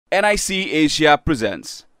NIC Asia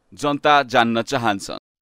presents Janata Janna Chahanchhan.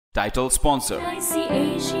 Title sponsor.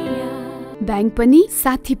 Bank पनि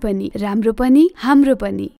साथी पनि राम्रो पनि हाम्रो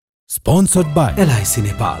पनि. Sponsored by LIC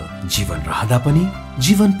Nepal. जीवन रहँदा पनि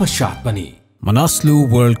जीवन पश्चात पनि. Manaslu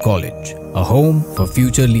World College, a home for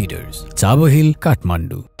future leaders. Chabo Hill,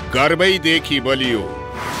 Kathmandu. गर्बै देखि बलियो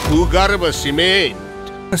भूगर्भ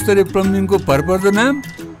सिमेन्ट. स्तरीय प्लम्बिङ को भरपर्दो नाम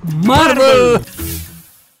मार्बल.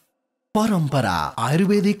 परम्परा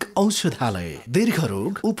आयुर्वेदिक औषधालय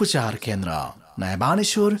दीर्घरोग उपचार केन्द्र नयाँ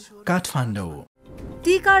बानेश्वर काठमाडौँ.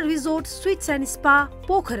 टीका resort sweets and spa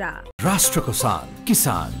Pokhara. राष्ट्रको शान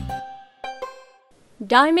किसान.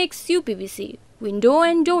 Dimex UPVC window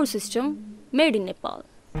and door system made in Nepal.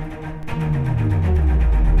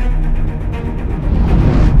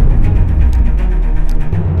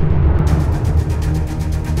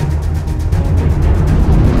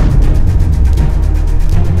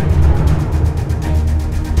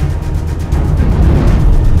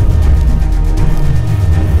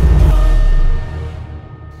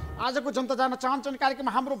 आजको जनता जान चाहन्छन्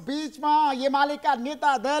कार्यक्रममा हाम्रो बीचमा एमालेका नेता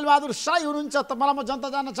दयाल बहादुर शाही हुनुहुन्छ. तपाईँलाई म जनता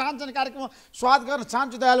जान चाहन्छन् कार्यक्रममा स्वागत गर्न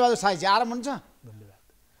चाहन्छु. दयाल बहादुर शाहीजी आराम हुन्छ.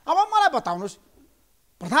 अब मलाई बताउनुहोस्,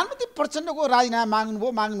 प्रधानमन्त्री प्रचण्डको राजीनामा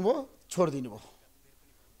माग्नुभयो छोडिदिनु भयो.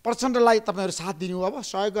 प्रचण्डलाई तपाईँहरू साथ दिनु हो, अब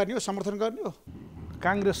सहयोग गर्ने हो, समर्थन गर्ने हो?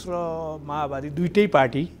 काङ्ग्रेस र माओवादी दुईटै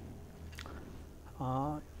पार्टी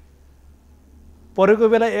परेको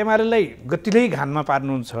बेला एमालेलाई गतिलै घानमा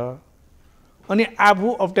पार्नुहुन्छ अनि आफू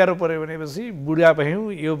अप्ठ्यारो पऱ्यो भनेपछि बुढा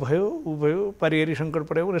भयौँ, यो भयो ऊ भयो, पारिवारिक सङ्कट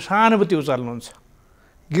पऱ्यो भने सहानुभूति उचाल्नुहुन्छ.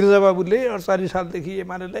 गिरिजाबाबुले 48 सालदेखि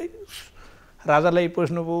एमालेलाई राजालाई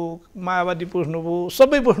पोस्नुभयो, माओवादी पोस्नुभयो,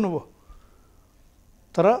 सबै पोस्नुभयो.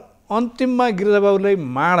 तर अन्तिममा गिरिजाबाबुलाई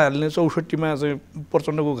माड हाल्ने 64मा चाहिँ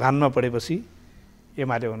प्रचण्डको घानमा परेपछि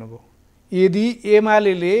एमाले हुनुभयो. यदि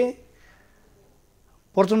एमाले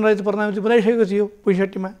प्रचण्डलाई त प्रधानमन्त्री बनाइसकेको थियो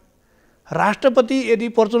 65मा, राष्ट्रपति यदि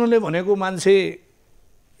प्रचण्डले भनेको मान्छे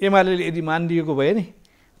एमाले यदि मानिदिएको भए नि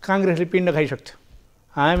काङ्ग्रेसले पिण्ड खाइसक्थ्यो.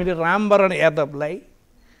 हामीले रामवरण यादवलाई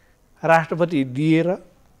राष्ट्रपति दिएर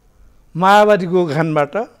माओवादीको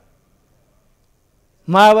घानबाट,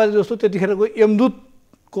 माओवादी जस्तो त्यतिखेरको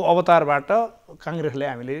यमदूतको अवतारबाट काङ्ग्रेसलाई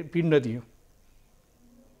हामीले पिण्ड दियौँ.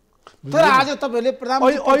 तर आज तपाईँले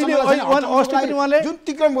प्रधानमन्त्री जुन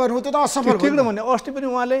तिक्रम गर्नुभयो त्यो त असफल भयो. भने अस्ति पनि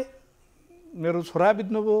उहाँले मेरो छोरा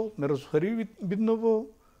बित्नुभयो, मेरो छोरी बित्नुभयो,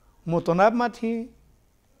 म तनावमा थिएँ.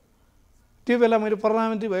 त्यो बेला मैले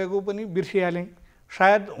प्रधानमन्त्री भएको पनि बिर्सिहालेँ.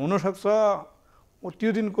 सायद हुनसक्छ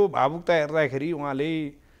त्यो दिनको भावुकता हेर्दाखेरि उहाँले,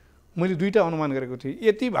 मैले दुईवटा अनुमान गरेको थिएँ,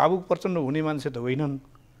 यति भावुक प्रचण्ड हुने मान्छे त होइनन्,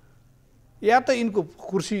 या त यिनको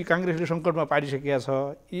कुर्सी काङ्ग्रेसले सङ्कटमा पारिसकेका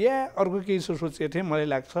छ, या अर्को केही सोचेको थिएँ.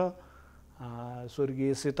 मलाई लाग्छ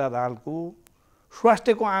स्वर्गीय सीता दाहालको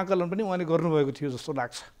स्वास्थ्यको आकलन पनि उहाँले गर्नुभएको थियो जस्तो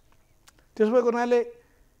लाग्छ. त्यसो भएको हुनाले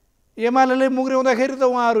एमाले मुग्राउँदाखेरि त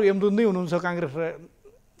उहाँहरू यमदूत नै हुनुहुन्छ काङ्ग्रेस र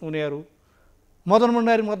उनीहरू. मदन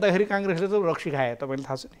भण्डारी मर्दाखेरि काङ्ग्रेसले त रक्सी खाए, तपाईँले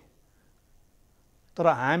थाहा छ नि. तर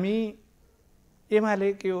हामी एमाले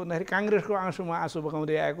के हो भन्दाखेरि काङ्ग्रेसको आँसुमा आँसु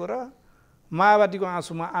बगाउँदै आएको र माओवादीको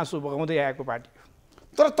आँसुमा आँसु बगाउँदै आएको पार्टी हो.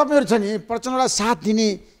 तर तपाईँहरू छ नि प्रचण्डलाई साथ दिने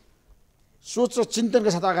सोच र चिन्तनका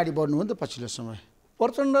साथ अगाडि बढ्नु हो नि त पछिल्लो समय.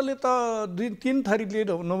 प्रचण्डले त 2-3 थरीले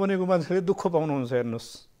नबनेको मान्छेले दुःख पाउनुहुन्छ. हेर्नुहोस्,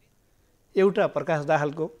 एउटा प्रकाश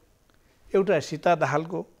दाहालको, एउटा सीता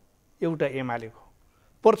दाहालको, एउटा एमालेको.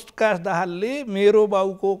 प्रकाश दाहालले मेरो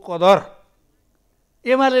बाउको कदर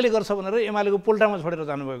एमाले गर्छ भनेर एमालेको पोल्टामा छोडेर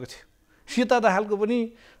जानुभएको थियो. सीता दाहालको पनि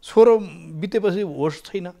छोरो बितेपछि होस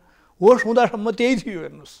छैन, होस हुँदासम्म त्यही थियो.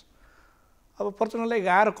 हेर्नुहोस्, अब प्रचण्डलाई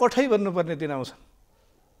गाह्रो कठै भन्नुपर्ने दिन आउँछन्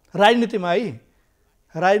राजनीतिमा है.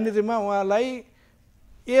 राजनीतिमा उहाँलाई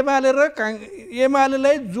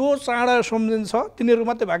एमालेलाई जो चाँडा सम्झिन्छ तिनीहरू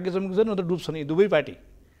मात्रै भाग्य चम्केको छ, न त डुब्छन् यी दुवै पार्टी.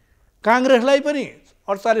 काङ्ग्रेसलाई पनि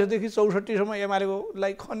 48 देखि 64सम्म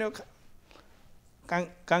एमालेकोलाई खन्यो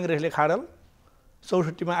काङ्ग्रेसले खाडल,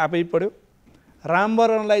 64मा आफै पढ्यो.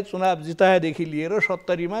 रामवरणलाई चुनाव जिताएदेखि लिएर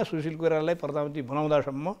 70मा सुशील कोइरालालाई प्रधानमन्त्री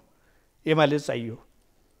बनाउँदासम्म एमाले चाहियो.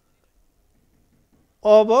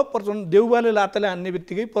 अब प्रचण्ड देउबाले लात्ताले हान्ने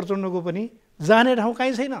बित्तिकै प्रचण्डको पनि जाने ठाउँ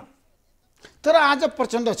कहीँ छैन. तर आज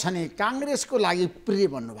प्रचण्ड छ नि काङ्ग्रेसको लागि प्रिय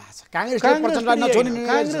भन्नुभएको छ. काङ्ग्रेस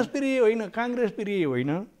प्रिय होइन, काङ्ग्रेस प्रिय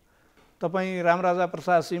होइन. तपाईँ रामराजा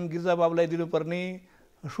प्रसाद सिंह गिरिजाबाबुलाई दिनुपर्ने,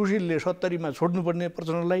 सुशीलले 70मा छोड्नुपर्ने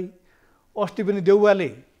प्रचण्डलाई, अस्ति पनि देउबाले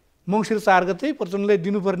मङ्सिर 4 गते प्रचण्डलाई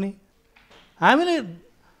दिनुपर्ने. हामीले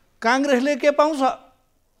काङ्ग्रेसले के पाउँछ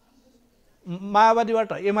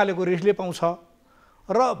माओवादीबाट, एमालेको रेसले पाउँछ,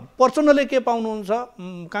 र प्रचण्डले के पाउनुहुन्छ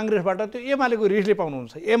काङ्ग्रेसबाट, त्यो एमालेको रेसले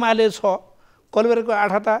पाउनुहुन्छ. एमाले छ, कलवेरको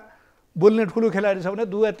 8 बोल्ने ठुलो खेलाडी छ भने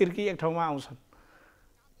दुवा तिर्की एक ठाउँमा आउँछन्.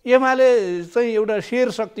 एमाले चाहिँ एउटा शेर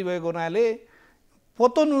शक्ति भएको हुनाले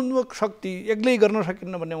पतनोन्मुख शक्ति एक्लै गर्न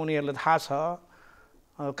सकिन्न भन्ने उनीहरूलाई थाहा छ।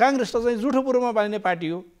 काङ्ग्रेस त चाहिँ जुठो पूर्वमा बाँध्ने पार्टी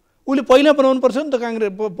हो। उसले पहिला बनाउनु पर्छ नि त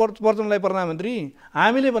काङ्ग्रेस प्रचण्डलाई प्रधानमन्त्री।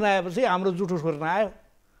 हामीले बनाएपछि हाम्रो जुठो छोड्न आयो।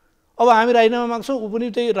 अब हामी राजीनामा माग्छौँ, ऊ पनि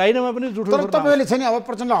त्यही राजीनामा पनि जुठो छोड्न। तर तपाईँले चाहिँ अब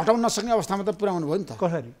प्रचण्डलाई हटाउन नसक्ने अवस्थामा त पुर्याउनु भयो नि त।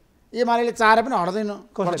 कसरी? एमाले चाहेर पनि हट्दैन,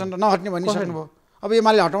 प्रचण्ड नहट्ने भनिसक्नुभयो। अब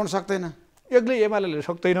एमाले हटाउन सक्दैन, एक्लै एमाले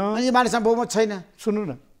सक्दैन। अनि एमालेसँग बहुमत छैन। सुन्नु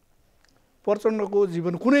न, प्रचण्डको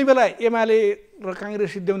जीवन कुनै बेला एमाले र काङ्ग्रेस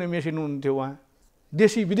सिद्ध्याउने मेसिन हुन्थ्यो। उहाँ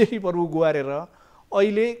देशी विदेशी पर्व गुहारेर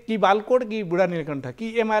अहिले कि बालकोट कि बुढा नीलकण्ठ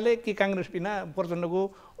कि एमाले कि काङ्ग्रेस बिना प्रचण्डको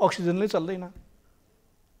अक्सिजनले चल्दैन।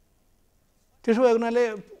 त्यसो भएको हुनाले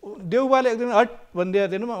देउबाले एकदम हट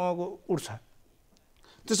भनिदिएमा उहाँको उठ्छ।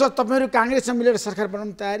 त्यसो तपाईँहरू काङ्ग्रेससँग मिलेर सरकार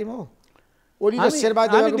बनाउनु तयारीमा हो?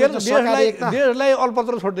 देशलाई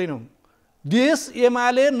अल्पत्र छोड्दैनौँ। देश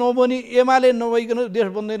एमाले नभइकन देश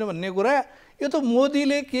बन्दैन भन्ने कुरा यो त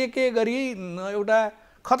मोदीले के गरी एउटा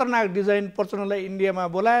खतरनाक डिजाइन प्रचण्डलाई इन्डियामा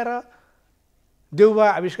बोलाएर देउबा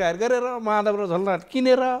आविष्कार गरेर माधव र झलनाथ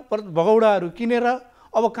किनेर भगौडाहरू किनेर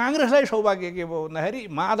अब काङ्ग्रेसलाई सौभाग्य के भयो भन्दाखेरि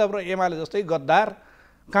माधव र एमाले जस्तै गद्दार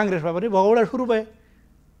काङ्ग्रेसमा पनि भगौडा सुरु भए।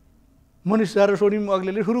 मनिष शाह र सोनिम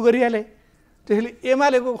अग्लेले सुरु गरिहाले। त्यसैले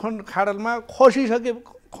एमालेको खाडलमा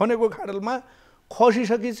खनेको खाडलमा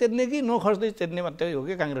खसिसकी चेन्ने कि नखस्दै चेन्ने मात्रै हो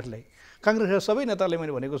कि काङ्ग्रेसलाई। काङ्ग्रेसका सबै नेताले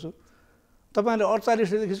मैले भनेको छु, तपाईँले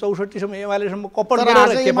 48 देखि 64सम्म एमालेसम्म कपड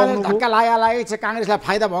धक्का लागेको छ। काङ्ग्रेसलाई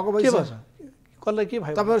फाइदा भएको भइसक्यो। कसलाई के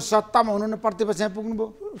फाइदा? तपाईँहरू सत्तामा हुनुहुन्न, प्रतिपक्षमा पुग्नुभयो,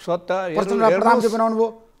 सत्ता प्रधानमन्त्री बनाउनु भयो,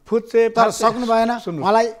 फुच्चे तर सक्नु भएन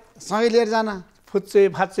मलाई सँगै लिएर जान। फुच्चे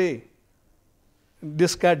फाच्चे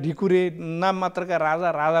देशका ढिकुरे नाम मात्रका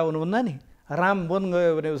राजा हुनुभन्दा नि राम बन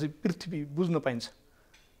गयो भनेपछि पृथ्वी बुझ्न पाइन्छ।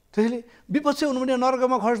 त्यसैले विपक्ष हुनु भने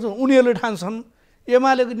नर्कमा खस्नु उनीहरूले ठान्छन्।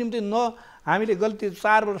 एमालेको निम्ति हामीले गल्ती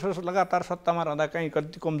 4 वर्ष लगातार सत्तामा रहँदा कहीँ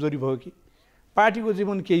कति कमजोरी भयो कि पार्टीको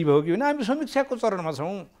जीवन केही भयो कि होइन? हामी समीक्षाको चरणमा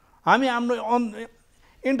छौँ। हामी हाम्रो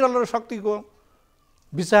इन्टरनल शक्तिको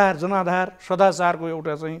विचार जनाधार सदाचारको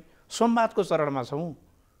एउटा चाहिँ संवादको चरणमा छौँ।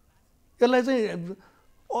 यसलाई चाहिँ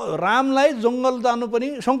रामलाई जङ्गल जानु पनि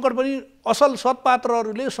सङ्कट पनि असल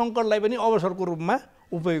सत्पात्रहरूले सङ्कटलाई पनि अवसरको रूपमा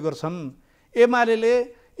उपयोग गर्छन्। एमाले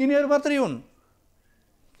यिनीहरू मात्रै हुन्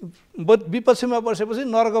विपक्षमा बसेपछि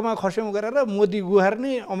नर्कमा खस्यौँ गरेर मोदी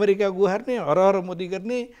गुहार्ने, अमेरिका गुहार्ने, हर मोदी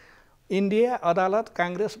गर्ने, इन्डिया अदालत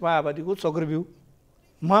काङ्ग्रेस माओवादीको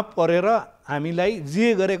चक्रव्यूहमा परेर हामीलाई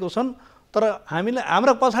जे गरेको छन्। तर हामीलाई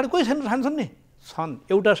हाम्रा पछाडि कोही छैन ठान्छन् नि? छन्।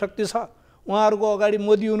 एउटा शक्ति छ। उहाँहरूको अगाडि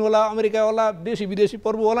मोदी हुनु होला, अमेरिका होला, देशी विदेशी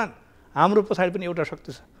पर्व होलान्, हाम्रो पछाडि पनि एउटा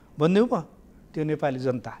शक्ति छ। भनिदिउँ म, त्यो नेपाली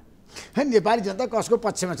जनता। नेपाली जनता कसको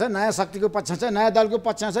पक्षमा छ? नयाँ शक्तिको पक्षमा छ, नयाँ दलको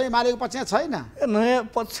पक्षमा छ, एमालेको पक्षमा छैन। नयाँ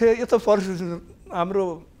पक्ष यो त हाम्रो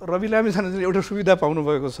रवि लामिछानेले एउटा सुविधा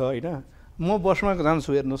पाउनुभएको छ होइन? म बसमा जान्छु,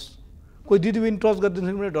 हेर्नुहोस् कोही दिदीबहिनी टच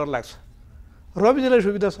गरिदिन्छ भने डर लाग्छ। रविजीलाई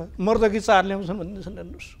सुविधा छ, मर्दकी 4 ल्याउँछन् भनिदिन्छन्,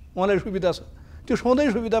 हेर्नुहोस् उहाँलाई सुविधा छ। त्यो सधैँ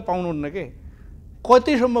सुविधा पाउनुहुन्न के?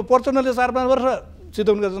 कतिसम्म प्रचण्डले 4-5 वर्ष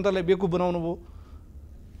चितवनका जनतालाई बेकुफ बनाउनु भयो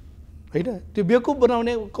होइन? त्यो बेकुफ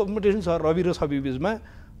बनाउने कम्पिटिसन छ रवि र छवि बिचमा।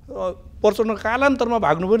 प्रचण्ड कालान्तरमा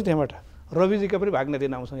भाग्नु पनि त्यहाँबाट, रविजीका पनि भाग्ने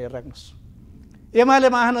दिन आउँछ। हेरेर राख्नुहोस्, एमाले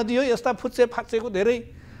महानदी हो। यस्ता फुच्चे फाच्चेको धेरै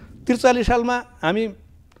 43 सालमा हामी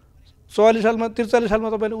 44 सालमा 43 सालमा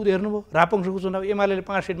तपाईँले उ हेर्नुभयो रापङसको चुनाव एमाले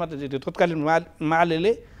 5 सिट मात्रै जित्यो। तत्कालीन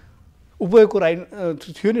माले उपयोगको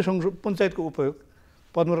थियो नि पञ्चायतको उपयोग।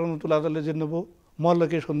 पद्मरत्न तुलादलले जित्नुभयो,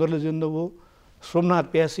 मल्लके सुन्दरले जित्नुभयो, सोमनाथ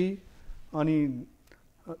प्यासी अनि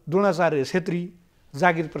द्रोणाचार्य छेत्री,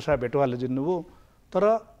 जागिर प्रसाद भेटवालले जित्नुभयो। तर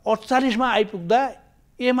 48मा आइपुग्दा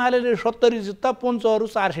एमाले 70 जित्दा पञ्चहरू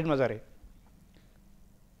 4 सिटमा झरे।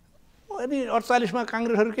 अनि 48मा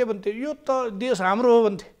काङ्ग्रेसहरू के भन्थे? यो त देश हाम्रो हो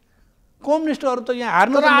भन्थे। कम्युनिस्टहरू त यहाँ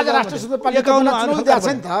हार्नु। आज राष्ट्रिय चुनौती दिएको छ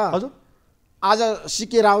नि त। हजुर, आज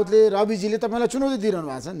सिके राउतले रविजीले तपाईँलाई चुनौती दिइरहनु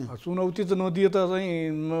भएको छ नि। चुनौती त नदिए त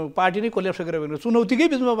चाहिँ पार्टी नै कोल्याप्स गरेर भने चुनौतीकै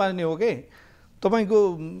बिचमा बाँच्ने हो के? तपाईँको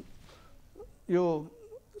यो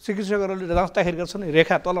चिकित्सकहरूले जाँच्दाखेरि गर्छ नि,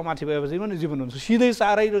 रेखा तल माथि भएपछि पनि जीवन हुन्छ। सिधै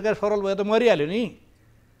 4 रेखा सरल भयो त मरिहाल्यो नि।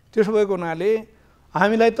 त्यसो भएको हुनाले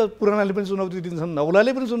हामीलाई त पुरानाले पनि चुनौती दिन्छन्,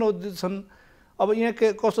 नौलाले पनि चुनौती दिन्छन्। अब यहाँ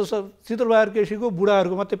के कस्तो छ? चित्रबहादुर केसीको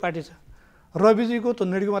बुढाहरूको मात्रै पार्टी छ, रविजीको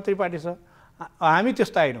धन्नेडीको मात्रै पार्टी छ। हामी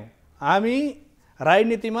त्यस्ता होइनौँ। हामी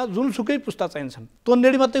राजनीतिमा जुनसुकै पुस्ता चाहिन्छन्।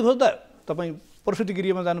 तन्नेडी मात्रै खोज्दा तपाईँ प्रसुति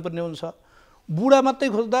गृहमा जानुपर्ने हुन्छ, बुढा मात्रै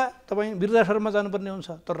खोज्दा तपाईँ वृद्धाश्रममा जानुपर्ने हुन्छ।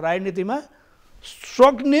 तर राजनीतिमा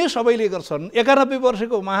सक्ने सबैले गर्छन्। 91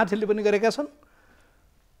 वर्षको महाथेलले पनि गरेका छन्,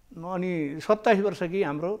 अनि 27 वर्षकी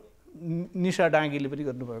हाम्रो निशा डाँगीले पनि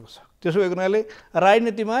गर्नुभएको छ। त्यसो भएको हुनाले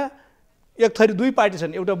राजनीतिमा एक थरी 2 पार्टी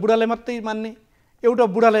छन्, एउटा बुढालाई मात्रै मान्ने, एउटा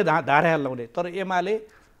बुढालाई धारे लाउने। तर एमाले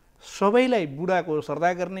सबैलाई बुढाको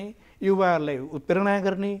श्रद्धा गर्ने, युवाहरूलाई उत्प्रेरणा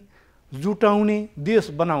गर्ने, जुटाउने, देश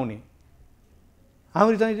बनाउने।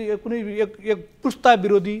 हाम्रो चाहिँ कुनै एक पुस्ता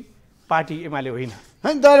विरोधी पार्टी एमाले होइन।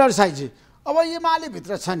 दयाल साईजी, अब एमाले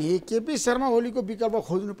भित्र छ नि केपी शर्मा ओलीको विकल्प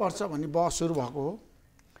खोज्नुपर्छ भन्ने बहस सुरु भएको हो।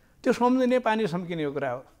 त्यो सम्झिने पानी सम्किने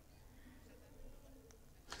कुरा हो।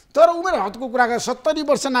 तर उमेर हदको कुरा गरेर 70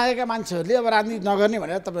 वर्ष नागेका मान्छेहरूले अब राजनीति नगर्ने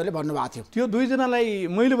भनेर तपाईँहरूले भन्नुभएको थियो। त्यो दुईजनालाई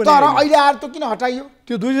मैले भने तर अहिले आएर त किन हटाइयो?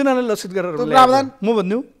 त्यो दुईजनालाई लक्षित गरेर प्रावधान म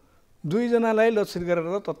भन्नु, दुईजनालाई लक्षित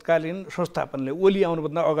गरेर तत्कालीन संस्थापनले, ओली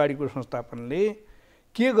आउनुभन्दा अगाडिको संस्थापनले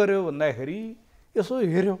के गर्यो भन्दाखेरि यसो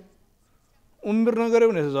हेऱ्यो, उमेर नगर्यो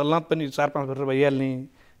भने झलनाथ पनि 4-5 वर्ष भइहाल्ने।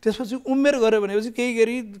 त्यसपछि उमेर गऱ्यो भनेपछि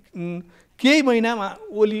केही महिनामा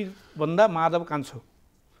ओलीभन्दा माधव कान्छो,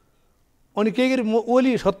 अनि केही गरी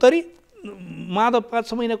ओली 70, माधव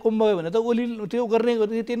 5-6 महिना कम भयो भने त ओली त्यो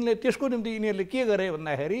गर्ने तिनले त्यसको निम्ति यिनीहरूले के गरे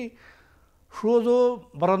भन्दाखेरि सोझो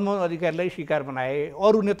भरतमोहन अधिकारीलाई शिकार बनाए।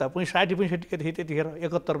 अरू नेता 60-65 थिए त्यतिखेर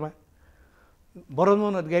 71 मा।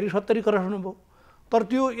 भरतमोहन अधिकारी 70 क्रस हुनुभयो। तर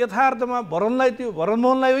त्यो यथार्थमा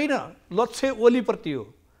भरतमोहनलाई होइन, लक्ष्य ओलीप्रति हो।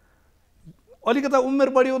 अलिकता उमेर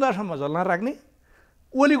बढी हुँदासम्म झल्ना राख्ने,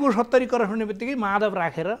 ओलीको 70 क्रस हुने बित्तिकै माधव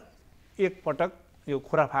राखेर एकपटक यो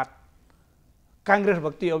खुराफात काङ्ग्रेस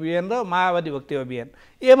भक्ति अभियान र माओवादी भक्ति अभियान।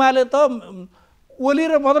 एमाले त ओली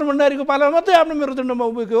र मदन भण्डारीको पालामा मात्रै आफ्नो मेरुदण्डमा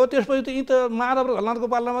उभिएको हो। त्यसपछि त यी त माधव र झलनाथको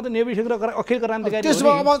पालामा त नेविसिक र अखिल क्रान्तिकारी। त्यसो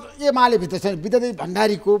अब एमाले भित्र चाहिँ विद्यादेवी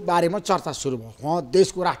भण्डारीको बारेमा चर्चा सुरु भयो। उहाँ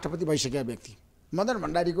देशको राष्ट्रपति भइसकेका व्यक्ति, मदन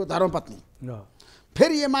भण्डारीको धर्मपत्नी।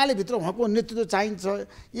 फेरि एमाले भित्र उहाँको नेतृत्व चाहिन्छ,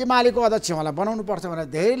 एमालेको अध्यक्ष उहाँलाई बनाउनु पर्छ भनेर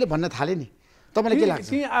धेरैले भन्न थाले नि। तपाईँलाई के लाग्छ?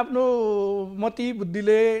 ती आफ्नो मति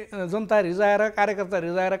बुद्धिले जनता रिजाएर, कार्यकर्ता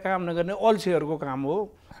रिजाएर काम नगर्ने अल्छीहरूको काम हो।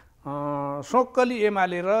 सक्कली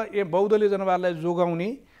एमाले र बहुदलीय जनवादलाई जोगाउने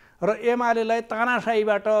र एमालेलाई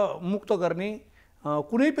तानाशाहीबाट मुक्त गर्ने,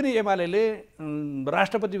 कुनै पनि एमाले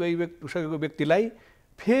राष्ट्रपति भइसकेको व्यक्तिलाई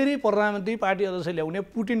फेरि प्रधानमन्त्री पार्टी अध्यक्ष ल्याउने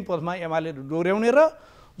पुटिन पथमा एमाले डोर्याउने र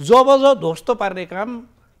जबरजस्त ध्वस्त पार्ने काम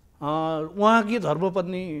उहाँकी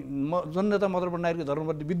धर्मपत्नी जननेता मदन भण्डारीको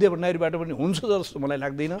धर्मपत्नी विद्या भण्डारीबाट पनि हुन्छ जस्तो मलाई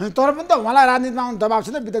लाग्दैन। तर पनि त उहाँलाई राजनीतिमा आउनु दबाब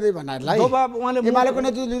छैन विद्यादेवी भण्डारीलाई? दबाब उहाँले एमालेको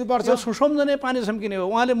नेतृत्व लिनुपर्छ, सम्झने पानी सम्किने हो।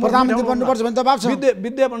 उहाँले प्रधानमन्त्री बन्नुपर्छ भन्ने दबाब छ।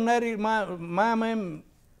 विद्या भण्डारी महामहिम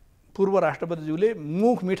पूर्व राष्ट्रपतिज्यूले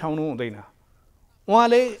मुख मिठाउनु हुँदैन।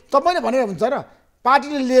 उहाँले तपाईँले भनेर हुन्छ र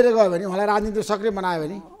पार्टीले लिएर गयो भने उहाँलाई राजनीति सक्रिय बनायो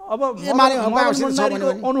भने अब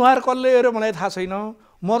अनुहार कसले हेऱ्यो मलाई थाहा छैन।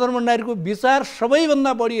 मदन भण्डारीको विचार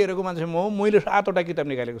सबैभन्दा बढी हेरेको मान्छे म हो। मैले 7वटा किताब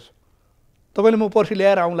निकालेको छु। तपाईँले म पर्सि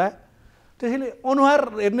ल्याएर आउँला। त्यसैले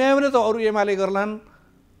अनुहार हेर्ने आयो भने त अरू एमाले गर्लान्।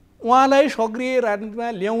 उहाँलाई सक्रिय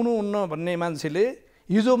राजनीतिमा ल्याउनु हुन्न भन्ने मान्छेले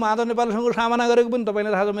हिजो माधव नेपालसँग सामना गरेको पनि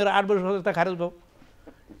तपाईँलाई थाहा छ। मेरो 8 वर्ष जस्ता खारेज भयो।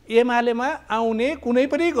 एमालेमा आउने कुनै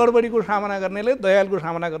पनि गडबडीको सामना गर्नेले दयालको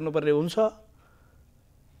सामना गर्नुपर्ने हुन्छ।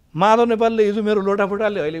 माधव नेपालले हिजो मेरो लोटा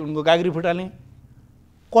फुटाल्ने, अहिले उनको गाग्री फुटाल्ने।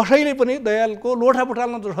 कसैले पनि दयालको लोटा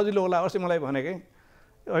फुटाल्न त सजिलो होला। अस्ति मलाई भनेकै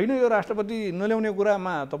होइन यो राष्ट्रपति नल्याउने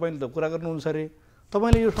कुरामा तपाईँले त कुरा गर्नुहुन्छ अरे,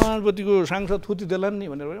 तपाईँले यो समाजपतिको सांसद थुती देलान् नि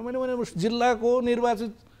भनेर मैले भने जिल्लाको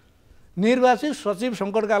निर्वाचित सचिव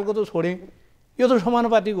सङ्कटकालको त छोडेँ। यो त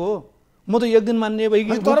समानुपातिक हो। म त एक दिन मान्ने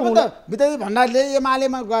भइगयो। तर पनि त विद्यादेवी भण्डारीले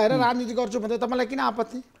एमालेमा गएर राजनीति गर्छु भन्दा तपाईँलाई किन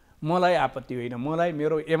आपत्ति? मलाई आपत्ति होइन। मलाई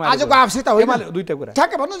मेरो आजको आवश्यकता होइन। दुईटा कुरा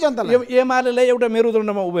ठ्याक्कै भन्नु जनतालाई। एमालेलाई एउटा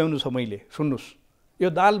मेरुदण्डमा उभ्याउनु छ। मैले सुन्नुहोस्, यो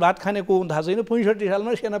दाल भात खाने को थाहा छैन। 65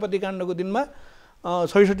 सालमा सेनापति काण्डको दिनमा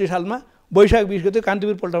 66 सालमा वैशाख 20 गते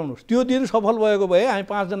कान्तिपुर पल्टाउनुहोस्। त्यो दिन सफल भएको भए हामी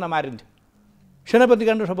 5 जना मारिन्थ्यौँ। सेनापति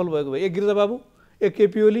काण्ड सफल भएको भए एक गिरिजा बाबु, एक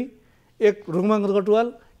केपी ओली, एक रुखमान कटुवाल,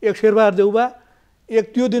 एक शेरबहादुर देउबा,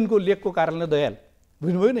 एक त्यो दिनको लेखको कारणले दयाल।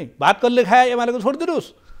 बुझ्नुभयो नि? भात कसले खाए एमालेको छोडिदिनुहोस्।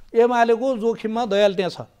 एमालेको जोखिममा दयाल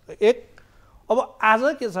त्यहाँ छ। एक अब आज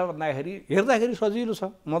के छ भन्दाखेरि हेर्दाखेरि सजिलो छ।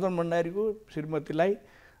 मदन भण्डारीको श्रीमतीलाई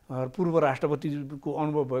पूर्व राष्ट्रपतिको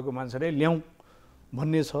अनुभव भएको मान्छेले ल्याउँ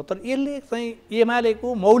भन्ने छ। तर यसले चाहिँ एमालेको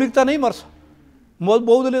मौलिकता नै मर्छ।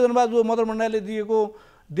 बहुदलीय जनवाद जो मदन भण्डारीले दिएको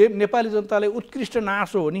नेपाली जनतालाई उत्कृष्ट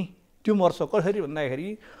नासो हो नि, त्यो मर्छ। कसरी भन्दाखेरि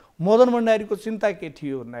मदन भण्डारीको चिन्ता के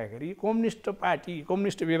थियो भन्दाखेरि कम्युनिस्ट पार्टी,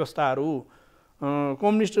 कम्युनिस्ट व्यवस्थाहरू,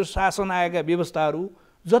 कम्युनिस्ट शासन आएका व्यवस्थाहरू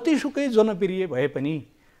जतिसुकै जनप्रिय भए पनि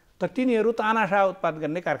तर तिनीहरू तानाशाह उत्पादन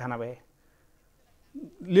गर्ने कारखाना भए।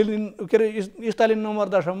 लेनिन के अरे स्टालिन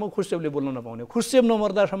नमर्दासम्म खुश्चेभले बोल्न नपाउने, खुश्चेभ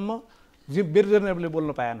नमर्दासम्म ब्रेजनेभले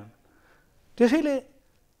बोल्न पाएनन्। त्यसैले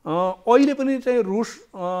अहिले पनि चाहिँ रुस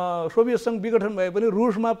सोभियत सङ्घ विघटन भए पनि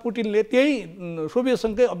रुसमा पुटिनले त्यही सोभियत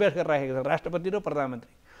सङ्घकै अभ्यास गरेर राखेका छन्, राष्ट्रपति र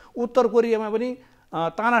प्रधानमन्त्री। उत्तर कोरियामा पनि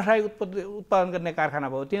तानाशाही उत्पादन गर्ने कारखाना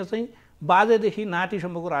भयो। त्यहाँ चाहिँ बाजेदेखि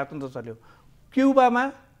नातिसम्मको राजतन्त्र चल्यो। क्युबामा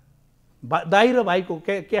दाइ र भाइको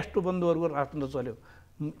क्यास्टो बन्धुहरूको राजतन्त्र चल्यो।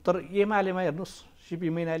 तर एमालेमा हेर्नुहोस् सिपी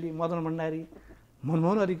मैनाली, मदन भण्डारी,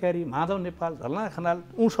 मनमोहन अधिकारी, माधव नेपाल, झलना खनाल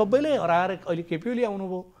सबैले हराएर अहिले केपी ओली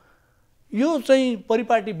आउनुभयो। यो चाहिँ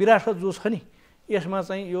परिपाटी विरासत जो छ नि यसमा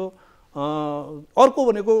चाहिँ यो अर्को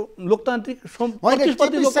भनेको लोकतान्त्रिक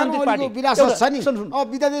 25% लोकतान्त्रिक पार्टी विरासत छ नि। अब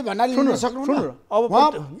विद्यादेवी भण्डारी लिन सक्नुहुन्न, अब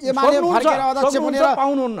एमाले फर्केर अध्यक्ष बनेर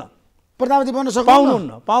पाउनुहुन्न, प्रधानमन्त्री बन्न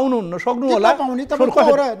सक्नुहुन्न, पाउनुहुन्न सक्नु होला। पाउने तपाईँ को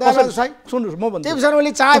हो र दयालबहादुर साई? सुन्नुस् म भन्छु, त्यसपछि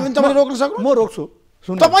ओली चाहे भने तपाईले रोक्न सक्नु? म रोक्छु।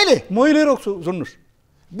 तपाईले? मैले रोक्छु। सुन्नुस्,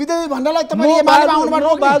 विद्यादेवी भण्डारीलाई तपाईले एमालेमा आउनुबाट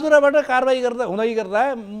रोक्नु? बाजुराबाट कारबाही गर्दा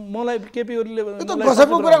मलाई केपी ओलीले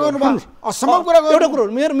गजबको कुरा गर्नुभयो, असम्भव कुरा गर्नु। एउटा कुरो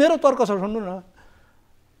मेरो तर्क छ, सुन्नु न।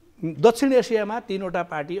 दक्षिण एसियामा 3वटा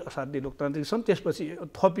पार्टी असाध्यै लोकतान्त्रिक छन्,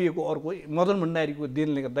 त्यसपछि थपिएको अर्को मदन भण्डारीको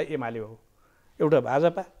देनले गर्दा एमाले हो। एउटा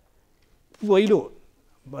भाजपा, पहिलो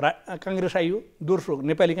काङ्ग्रेस आइयो, दोस्रो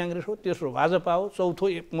नेपाली काङ्ग्रेस हो, तेस्रो भाजपा हो, चौथो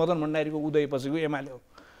मदन भण्डारीको उदयपछिको एमाले हो।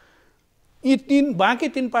 यी बाँकी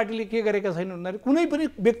 3 पार्टीले के गरेका छैनन् भन्दाखेरि कुनै पनि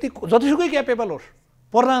व्यक्ति जतिसुकै क्यापेबल होस्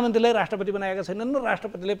प्रधानमन्त्रीलाई राष्ट्रपति बनाएका छैनन् र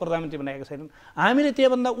राष्ट्रपतिलाई प्रधानमन्त्री बनाएका छैनन्। हामीले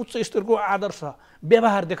त्यहाँभन्दा उच्च स्तरको आदर्श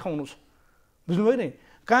व्यवहार देखाउनु छ, बुझ्नुभयो नि।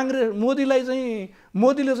 मोदीले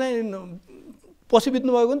चाहिँ पछि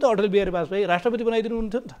बित्नु भएको नि त अटल बिहारी वाजपेयी, राष्ट्रपति बनाइदिनु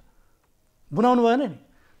हुन्थ्यो नि त, बनाउनु भएन नि।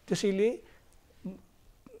 त्यसैले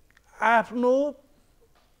आफ्नो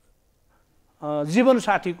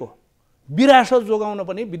जीवनसाथीको विरासत जोगाउन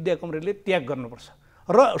पनि विद्या कमरेडले त्याग गर्नुपर्छ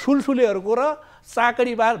र सुलसुलेहरूको र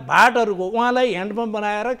चाकडी भाटहरूको उहाँलाई ह्यान्डपम्प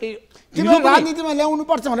बनाएर केही राजनीतिमा ल्याउनु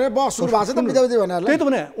पर्छ भनेर बहस सुरु भएको छ त विद्यादेवी भण्डारीले। त्यही त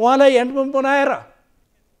भने उहाँलाई ह्यान्डपम्प बनाएर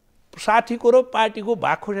साथीको र पार्टीको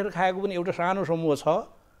भाग खोसेर खाएको पनि एउटा सानो समूह छ,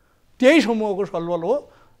 त्यही समूहको सलबल हो।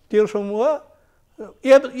 त्यो समूह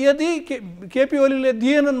यदि केपी ओलीले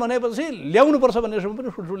दिएनन् भनेपछि ल्याउनुपर्छ भन्ने समूह पनि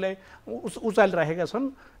सुलसुले उचालिराखेका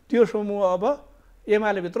छन्। त्यो समूह अब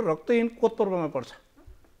एमालेभित्र रक्तहीन कोतपर्वमा पर्छ,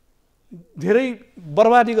 धेरै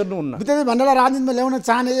बर्बादी गर्नुहुन्न। विद्यादेवी भण्डारीलाई राजनीतिमा ल्याउन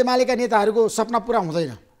चाहने एमालेका नेताहरूको सपना पुरा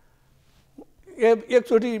हुँदैन।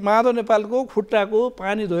 एकचोटि माधव नेपालको खुट्टाको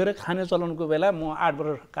पानी धोएर खाने चलनको बेला म 8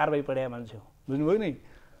 वर्ष कारबाही पढाए मान्छे हो, बुझ्नुभयो नि।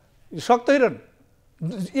 सक्दैनन्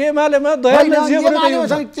एमालेमा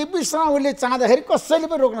केपीले चाहँदाखेरि कसैले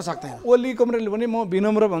पनि रोक्न सक्दैन। ओली कमरेडले भने म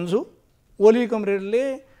विनम्र भन्छु, ओली कमरेडले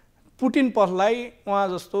पुटिन पथलाई उहाँ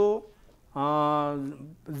जस्तो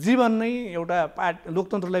जीवन नै एउटा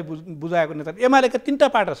लोकतन्त्रलाई बुझाएको नेता। एमालेका 3टा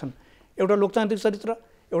पाटा छन्, एउटा लोकतान्त्रिक चरित्र,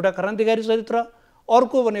 एउटा क्रान्तिकारी चरित्र,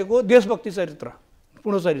 अर्को भनेको देशभक्ति चरित्र,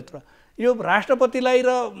 पूर्ण चरित्र। यो राष्ट्रपतिलाई र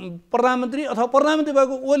प्रधानमन्त्री अथवा प्रधानमन्त्री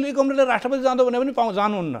भएको ओली कमरेडले राष्ट्रपति जाँदा भने पनि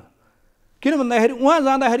जानुहुन्न। किन भन्दाखेरि उहाँ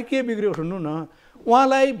जाँदाखेरि के बिग्रियो सुन्नु न,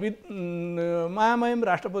 उहाँलाई महामहिम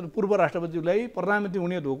राष्ट्रपति पूर्व राष्ट्रपतिलाई प्रधानमन्त्री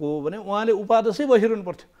हुने धोको हो भने उहाँले उपाध्यक्षै बसिरहनु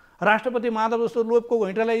पर्थ्यो। राष्ट्रपति माधव जस्तो लोभको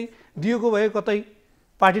घैँटालाई दिएको भए कतै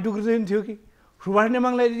पार्टी टुक्रिँदैन थियो कि, सुभाष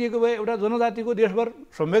नेमाङलाई दिएको भए एउटा जनजातिको देशभर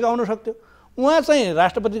सम्वेक आउन सक्थ्यो। उहाँ चाहिँ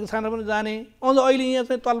राष्ट्रपतिको स्थानमा पनि जाने, अझ अहिले यहाँ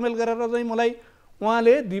चाहिँ तालमेल गरेर चाहिँ मलाई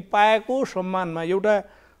उहाँले पाएको सम्मानमा एउटा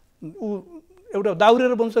दाउरे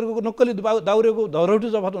र वंशहरूको नक्कली दाउरेको धौरौटी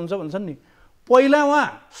जफत हुन्छ भन्छन् नि। पहिला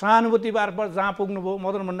उहाँ सहानुभूति बारबाट जहाँ पुग्नुभयो,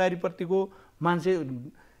 मदन भण्डारीप्रतिको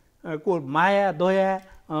मान्छेको माया दया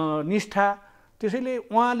निष्ठा, त्यसैले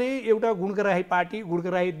उहाँले एउटा गुणग्राही पार्टी,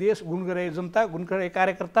 गुणग्राही देश, गुणग्राही जनता, गुणग्राही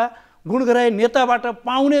कार्यकर्ता, गुणग्राही नेताबाट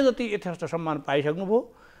पाउने जति यथेष्ट सम्मान पाइसक्नुभयो।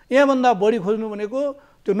 यहाँभन्दा बढी खोज्नु भनेको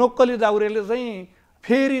त्यो नक्कली दाउरेले चाहिँ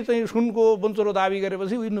फेरि चाहिँ सुनको बन्चरो दाबी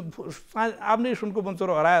गरेपछि आफ्नै सुनको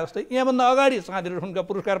बन्चरो हराए जस्तै यहाँभन्दा अगाडि चाँदी र सुनका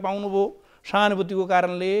पुरस्कार पाउनुभयो सहानुभूतिको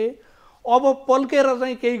कारणले। अब पल्केर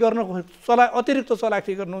चाहिँ केही गर्न अतिरिक्त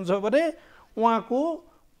चलाखी गर्नुहुन्छ भने उहाँको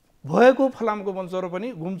भएको फलामको बन्चरो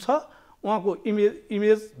पनि घुम्छ। उहाँको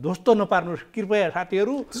इमेज ध्वस्त नपार्नुहोस् कृपया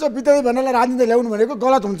साथीहरू। त्यसो विद्यादेवी भण्डारीलाई राजनीति ल्याउनु भनेको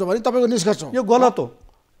गलत हुन्छ भने तपाईँको निष्कर्ष हो? यो गलत हो,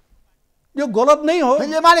 यो गलत नै हो।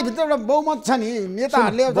 एमाले भित्र एउटा बहुमत छ नि,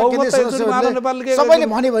 नेताहरूले सबैले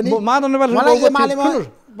भने माधव नेपाल एमालेमा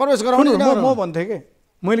प्रवेश गराउनु। म भन्थेँ के,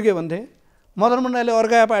 मैले के भन्थेँ, मदन भण्डारीले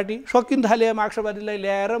अर्का पार्टी सकिन थाले मार्क्सवादीलाई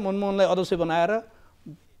ल्याएर मनमोहनलाई अध्यक्ष बनाएर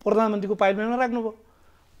प्रधानमन्त्रीको पाइलमा राख्नुभयो।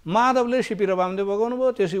 माधवले सिपी र वामदेव भगाउनु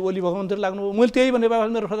भयो, त्यसै ओली भगाउनुतिर लाग्नुभयो। मैले त्यही भने बाबा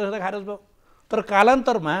मेरो सदस्यता खारेज भयो। तर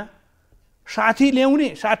कालान्तरमा साथी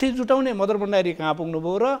ल्याउने, साथी जुटाउने मदन भण्डारी कहाँ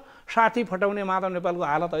पुग्नुभयो र साथी फटाउने माधव नेपालको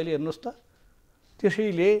हालत अहिले हेर्नुहोस् त।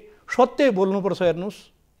 त्यसैले सत्य बोल्नुपर्छ। हेर्नुहोस्,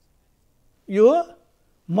 यो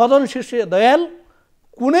मदन श्रेष्ठ दयाल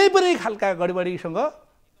कुनै पनि खालका गडबडीसँग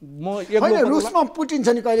रुसमा पुटिन छ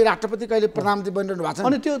नि, कहिले राष्ट्रपति कहिले प्रधानमन्त्री बनिरहनु भएको छ।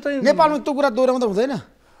 अनि त्यो चाहिँ नेपालमा त्यो कुरा दोहोऱ्याउँदा हुँदैन।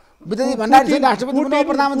 विद्यादेवी भण्डारी राष्ट्रपति बन्नु,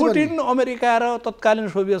 प्रधानमन्त्री पुटिन अमेरिका र तत्कालीन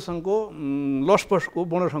सोभियत सङ्घको लसपसको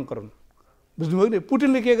वर्णसङ्करण, बुझ्नुभयो नि।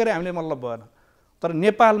 पुटिनले के गरे हामीले मतलब भएन। तर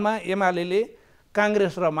नेपालमा एमाले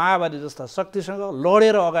काङ्ग्रेस र माओवादी जस्ता शक्तिसँग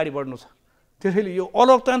लडेर अगाडि बढ्नु छ। त्यसैले यो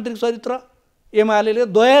अलोकतान्त्रिक चरित्र एमाले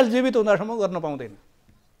दयाल जीवित हुँदासम्म गर्न पाउँदैन।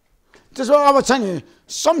 त्यसो अब छ नि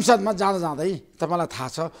संसदमा जाँदै तपाईँलाई थाहा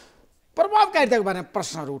छ प्रभावकारिताको बारेमा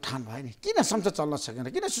प्रश्नहरू उठान भयो नि, किन संसद चल्न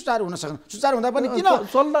सकेन, किन सुचारू हुन सकेन, सुचारू हुँदा पनि किन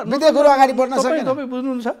विधेयकहरू अगाडि बढ्न सकेन? तपाईँ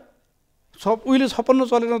बुझ्नुहुन्छ उहिले 56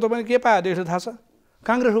 चलेर तपाईँ के पाए देश थाहा छ?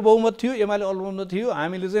 काङ्ग्रेसको बहुमत थियो, एमाले अल्पमत थियो,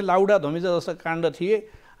 हामीले चाहिँ लाउडा धमिजा जस्ता काण्ड थिए,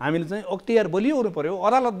 हामीले चाहिँ अख्तियार बलियो हुनु पर्यो,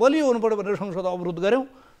 अदालत बलियो हुनु पर्यो भनेर संसद अवरोध गऱ्यौँ।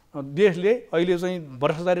 देशले अहिले चाहिँ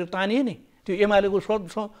भ्रष्टाचारी तानिए नि, त्यो एमालेको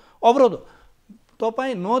अवरोध।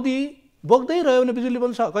 तपाईँ नदी बग्दै रह्यो भने बिजुली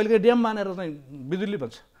बन्छ, कहिले ड्याम मानेर चाहिँ बिजुली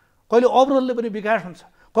बन्छ, कहिले अवरोधले पनि विकास हुन्छ,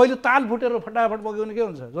 कहिले ताल फुटेर फटाफट बग्यो भने के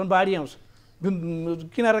हुन्छ, झन् बाढी आउँछ, जुन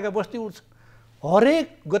किनाराका बस्ती उठ्छ।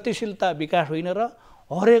 हरेक गतिशीलता विकास होइन र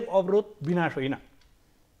हरेक अवरोध विनाश होइन।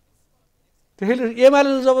 त्यसैले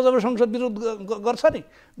एमाले जब संसद विरोध गर्छ नि,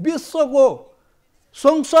 विश्वको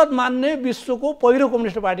संसद मान्ने विश्वको पहिलो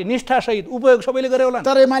कम्युनिस्ट पार्टी निष्ठासहित उपयोग सबैले गरे होला।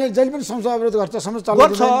 तर एमाले जहिले पनि संसद अवरोध गर्छ, संसद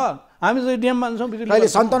चल्छ। हामी चाहिँ ड्याम मान्छौँ, बिजुली कहिले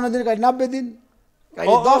 57 दिन, कहिले 90 दिन,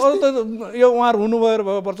 यो उहाँहरू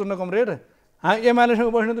हुनुभयो प्रचण्ड कमरेड, एमालेसँग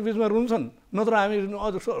बस्ने त बिचमा रुन्छन्, नत्र हामी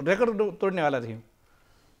रेकर्ड तोड्नेवाला थियौँ।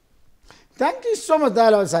 Thank you so much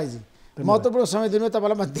Dayal साईजी, महत्त्वपूर्ण समय दिनु,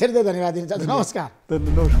 तपाईँलाई म धेरै धन्यवाद दिन चाहन्छु। नमस्कार।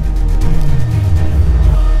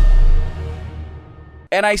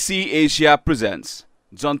 NIC Asia presents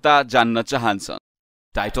जनता जान्न चाहन्छन्।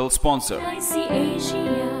 टाइटल स्पोन्सर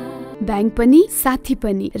ब्याङ्क पनि साथी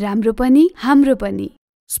पनि राम्रो पनि हाम्रो पनि।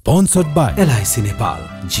 Sponsored by LIC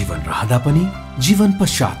नेपाल, जीवन रहँदा पनि जीवन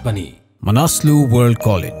पश्चात पनि। Manaslu World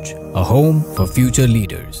College, a home for future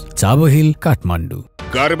leaders. Chawahil, Kathmandu.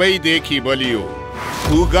 गर्वैदेखि बलियो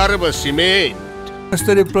भूगर्भ सिमेन्ट।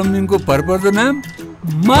 स्तरीय प्लम्बिङको भरपर्दो नाम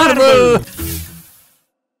मार्बल।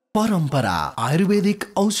 परम्परा आयुर्वेदिक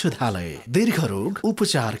औषधालय, दीर्घरोग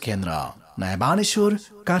उपचार केन्द्र, नयाँ बानेश्वर,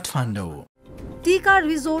 काठमाडौँ। टीका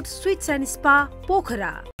resort sweets and spa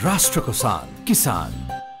Pokhara. राष्ट्रको शान किसान।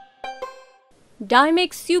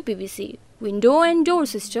 Dimex UPVC window and door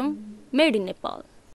system made in Nepal.